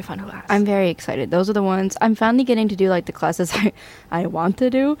be a very fun class. I'm very excited. Those are the ones I'm finally getting to do, like the classes I want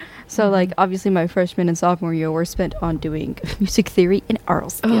to do. So like obviously my freshman and sophomore year were spent on doing music theory and oral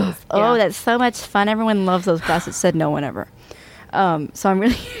skills. That's so much fun. Everyone loves those classes. Said no one ever. So I'm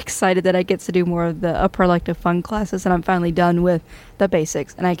really excited that I get to do more of the upper elective fun classes, and I'm finally done with the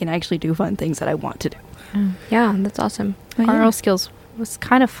basics, and I can actually do fun things that I want to do. Yeah, that's awesome. Oral skills was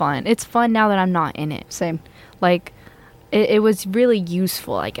kind of fun. It's fun now that I'm not in it. Same. Like, it was really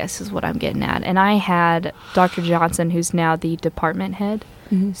useful, I guess, is what I'm getting at. And I had Dr. Johnson, who's now the department head.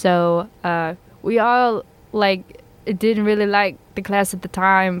 So we all, like, didn't really like the class at the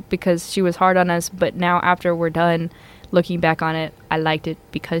time because she was hard on us. But now after we're done, looking back on it, I liked it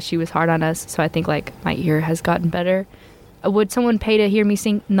because she was hard on us. So I think, like, my ear has gotten better. Would someone pay to hear me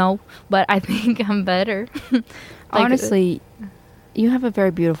sing? No. But I think I'm better. Honestly, you have a very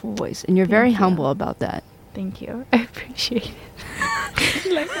beautiful voice, and you're very humble about that. Thank you. I appreciate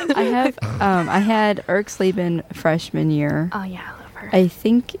it. I had Erksleben freshman year. Oh yeah, I love her. I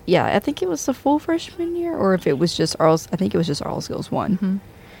think it was the full freshman year, or if it was just oral. I think it was just oral skills 1,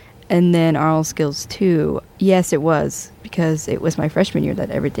 and then oral skills 2. Yes, it was, because it was my freshman year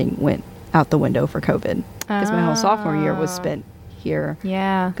that everything went out the window for COVID. Because my whole sophomore year was spent here.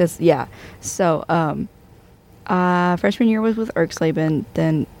 Yeah. So freshman year was with Erksleben.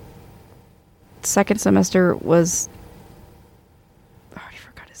 Then second semester was, I already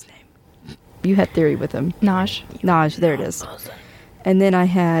forgot his name. You had theory with him. Naj, there it is. And then I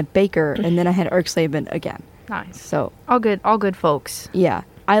had Baker, and then I had Erksleben again. Nice. So all good folks. Yeah,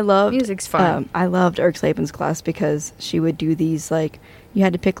 I loved music's fun. I loved Erksleben's class because she would do these, like, you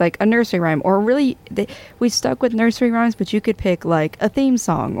had to pick like a nursery rhyme, or really we stuck with nursery rhymes, but you could pick like a theme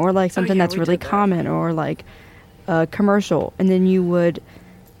song, or like something that's really common, or like a commercial, and then you would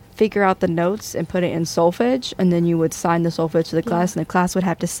figure out the notes and put it in solfege, and then you would sign the solfege to the class, and the class would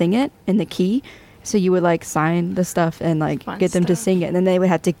have to sing it in the key. So you would like sign the stuff and like get them to sing it, and then they would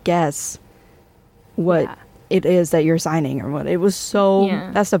have to guess what it is that you're signing, or what. It was so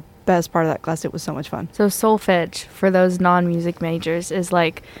that's the best part of that class. It was so much fun. So solfege, for those non-music majors, is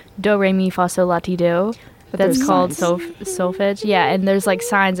like do, re, mi, fa, sol, la, ti, do. That's called solfege. Yeah, and there's like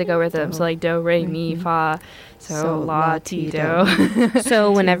signs that go with them. So like do, re, mi, fa, sol, la, ti, do.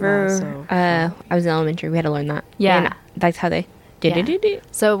 So whenever I was in elementary, we had to learn that. Yeah. And that's how they did.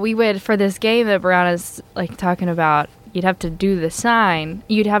 So we would, for this game that Brianna's like talking about, you'd have to do the sign.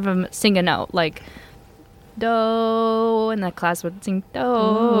 You'd have them sing a note, like do, and the class would sing do,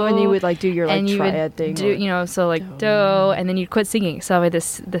 and you would like do your like triad thing, so like do, and then you'd quit singing. So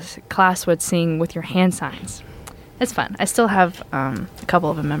this class would sing with your hand signs. It's fun. I still have a couple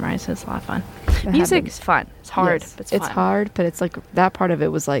of them memorized. So it's a lot of fun. Music is fun. It's hard, but it's fun. It's hard, but it's like that part of it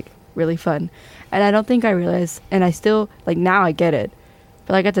was like really fun. And I don't think I realized, and I still, like, now I get it,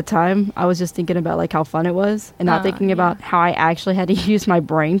 but like at the time I was just thinking about like how fun it was, and not thinking about how I actually had to use my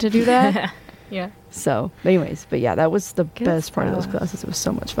brain to do that. Yeah. So anyways, but yeah, that was the best part of those classes. It was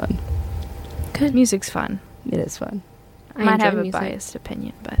so much fun. Good. Music's fun. It is fun. I might have a biased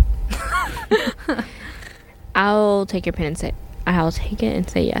opinion, but I'll take your pen and say, I'll take it and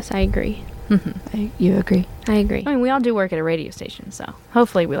say yes, I agree. You agree? I agree. I mean, we all do work at a radio station, so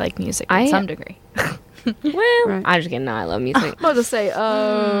hopefully we like music to some degree. Well, I'm just kidding. No, I love music. I was about to say,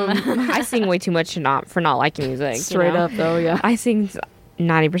 I sing way too much for not liking music. Straight up, though, yeah. I sing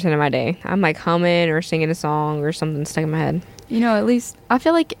 90% of my day. I'm like humming or singing a song or something stuck in my head. You know, at least I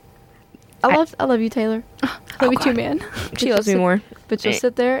feel like I love you, Taylor. Love you too, man. She loves me more. But you'll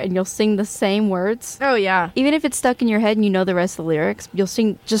sit there and you'll sing the same words. Oh, yeah. Even if it's stuck in your head and you know the rest of the lyrics, you'll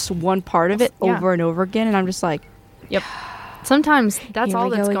sing just one part of it over and over again. And I'm just like, yep. Sometimes that's Here all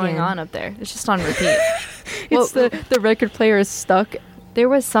we that's go going again. on up there. It's just on repeat. it's the record player is stuck. There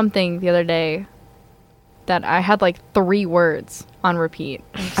was something the other day that I had like 3 words on repeat.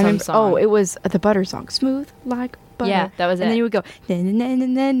 Oh, it was the Butter song. Smooth like butter. Yeah, that was it. And then you would go,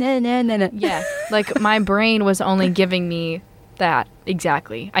 na-na-na-na-na-na-na. Yeah, like my brain was only giving me that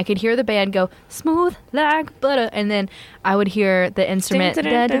exactly. I could hear the band go smooth like butter, and then I would hear the instrument, and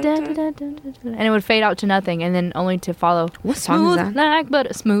it would fade out to nothing, and then only to follow. What song is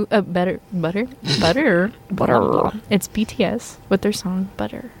that? Smooth like butter, butter. It's BTS with their song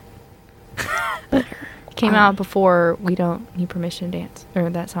Butter. It came out before We Don't Need Permission to Dance, or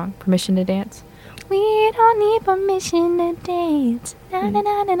that song, Permission to Dance. We don't need permission to dance. Na, na,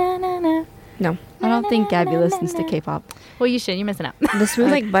 na, na, na, na, na. No. I don't think Gabby listens to K-pop. Well, you should. You're missing out. The Smooth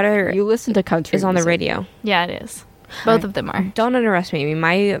Like Butter You listen to country is on the music. radio. Yeah, it is. Both of them are. Don't underestimate me.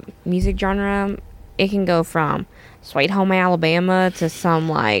 My music genre, it can go from Sweet Home Alabama to some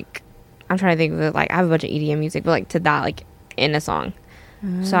like, I'm trying to think of it, like I have a bunch of EDM music, but like to that like in a song.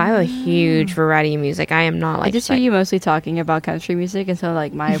 So I have a huge variety of music. I am not like I just hear you mostly talking about country music, and so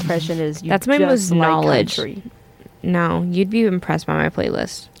like my impression is you That's my just most like knowledge. country. No, you'd be impressed by my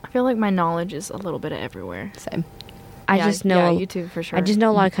playlist. I feel like my knowledge is a little bit of everywhere. Same. I just know you too, for sure. I just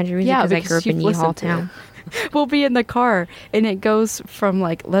know a lot of country music Yeah, because I grew up in you've Yeehaw listened to Town. We'll be in the car, and it goes from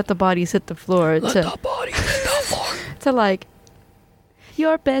like "Let the bodies hit the floor" to like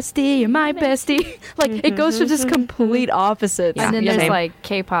 "Your bestie and my bestie." Like it goes to just complete opposites. Yeah. And then Yeah, there's same. like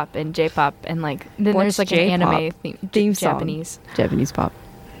K-pop and J-pop, and like then What's there's like J-pop? an anime Theme song. Japanese pop.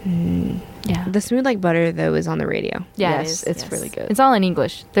 Yeah, The Smooth Like Butter though is on the radio. yeah, Yes, it is. it's yes. really good. It's all in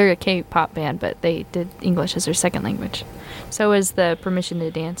English. They're a K-pop band, but they did English as their second language. So is the Permission to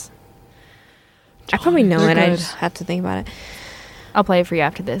Dance. I probably know They're it. I good. just have to think about it. I'll play it for you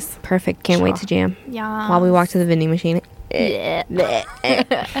after this. Perfect. Can't wait to jam Yeah. while we walk to the vending machine. Yeah.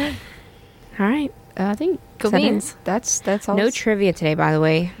 All right. I think Cool Is that it? beans. that's all. No trivia today, by the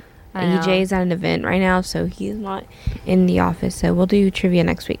way. I know. EJ is at an event right now, so he's not in the office. So we'll do trivia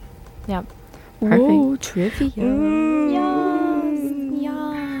next week. Yep. Perfect. Ooh, trivia. Yeah.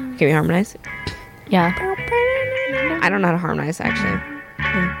 Can we harmonize? Yeah. I don't know how to harmonize, actually.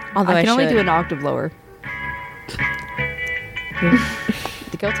 Although I can only should. do an octave lower.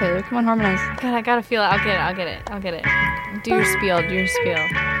 Go Taylor, come on, harmonize. God, I gotta feel it. I'll get it. Do your spiel.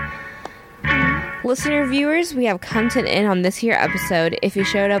 Listener viewers, we have come to an end on this here episode. If you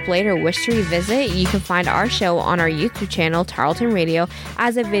showed up late or wish to revisit, you can find our show on our YouTube channel, Tarleton Radio,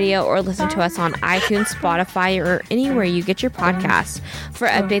 as a video, or listen to us on iTunes, Spotify, or anywhere you get your podcasts. For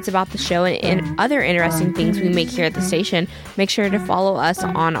updates about the show and other interesting things we make here at the station, make sure to follow us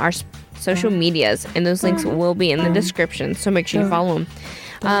on our social medias, and those links will be in the description, so make sure you follow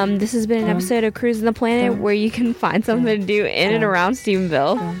them. This has been an episode of Cruising the Planet where you can find something to do in and around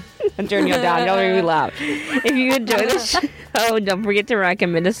Stephenville. I'm turning y'all down. Y'all make me laugh. If you enjoy this show, don't forget to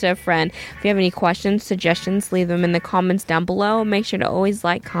recommend us to a friend. If you have any questions, suggestions, leave them in the comments down below. Make sure to always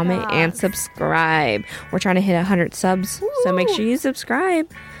like, comment, and subscribe. We're trying to hit 100 subs, so make sure you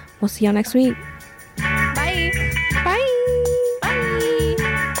subscribe. We'll see y'all next week.